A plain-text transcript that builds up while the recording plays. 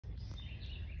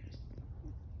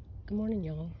Good morning,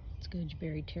 y'all. It's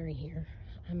Gojiberry Terri here.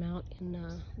 I'm out in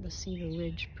the Cedar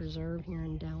Ridge Preserve here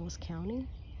in Dallas County,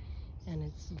 and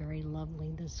it's very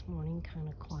lovely this morning, kind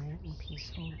of quiet and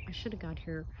peaceful. I should have got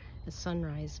here at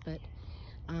sunrise, but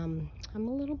I'm a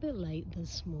little bit late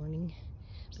this morning,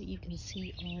 but you can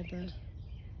see all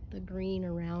the green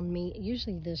around me.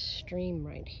 Usually this stream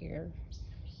right here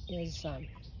is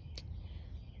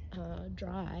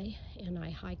dry, and I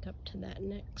hike up to that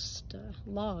next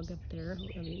log up there. I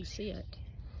don't know if you can see it.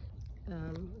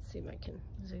 Let's see if I can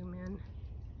zoom in.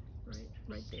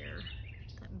 Right there,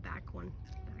 that back one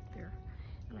back there,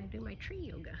 and I do my tree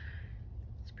yoga.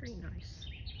 It's pretty nice.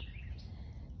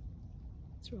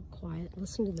 It's real quiet.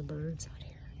 Listen to the birds out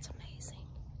here. It's amazing.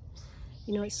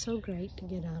 You know, it's so great to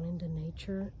get out into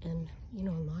nature, and you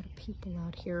know, a lot of people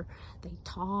out here, they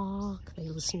talk, they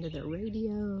listen to their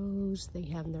radios, they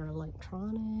have their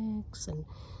electronics, and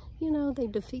you know, they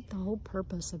defeat the whole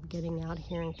purpose of getting out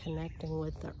here and connecting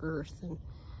with the earth and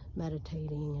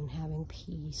meditating and having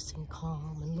peace and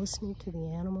calm and listening to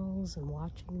the animals and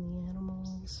watching the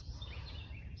animals.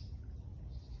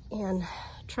 And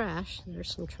trash,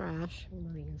 there's some trash, I don't know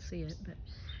if you can see it, but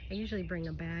I usually bring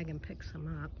a bag and pick some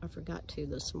up. I forgot to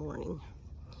this morning.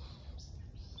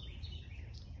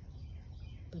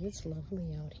 But it's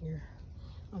lovely out here.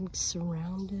 I'm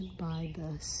surrounded by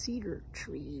the cedar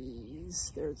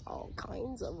trees. There's all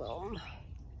kinds of them.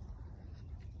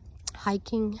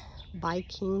 Hiking,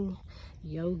 biking,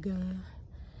 yoga.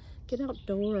 Get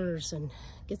outdoors and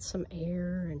get some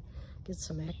air and get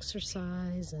some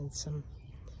exercise and some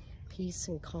peace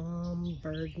and calm,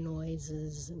 bird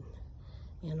noises and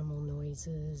animal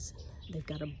noises. They've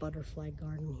got a butterfly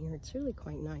garden here. It's really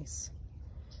quite nice.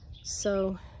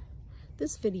 So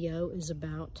this video is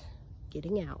about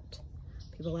getting out.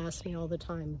 People ask me all the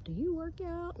time, do you work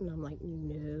out? And I'm like,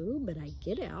 no, but I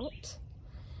get out.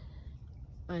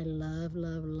 I love,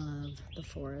 love, love the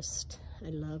forest. I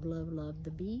love, love, love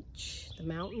the beach, the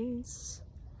mountains,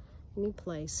 any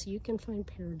place. You can find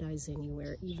paradise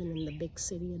anywhere, even in the big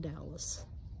city of Dallas.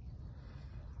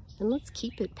 And let's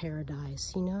keep it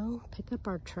paradise, you know? Pick up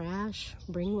our trash,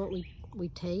 bring what we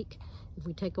take. If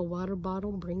we take a water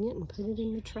bottle, bring it and put it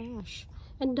in the trash.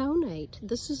 And donate.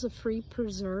 This is a free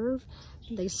preserve.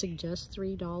 They suggest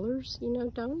 $3. You know,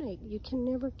 donate. You can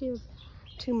never give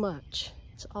too much.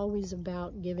 It's always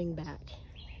about giving back.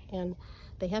 And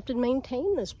they have to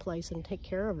maintain this place and take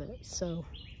care of it. So,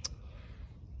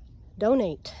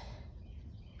 donate.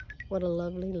 What a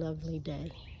lovely, lovely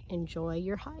day. Enjoy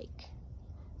your hike.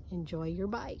 Enjoy your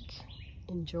bike.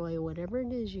 Enjoy whatever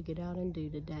it is you get out and do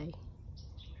today.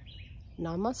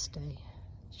 Namaste.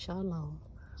 Shalom.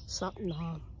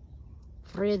 Satnam.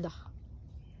 Frida.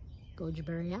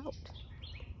 Gojiberry out.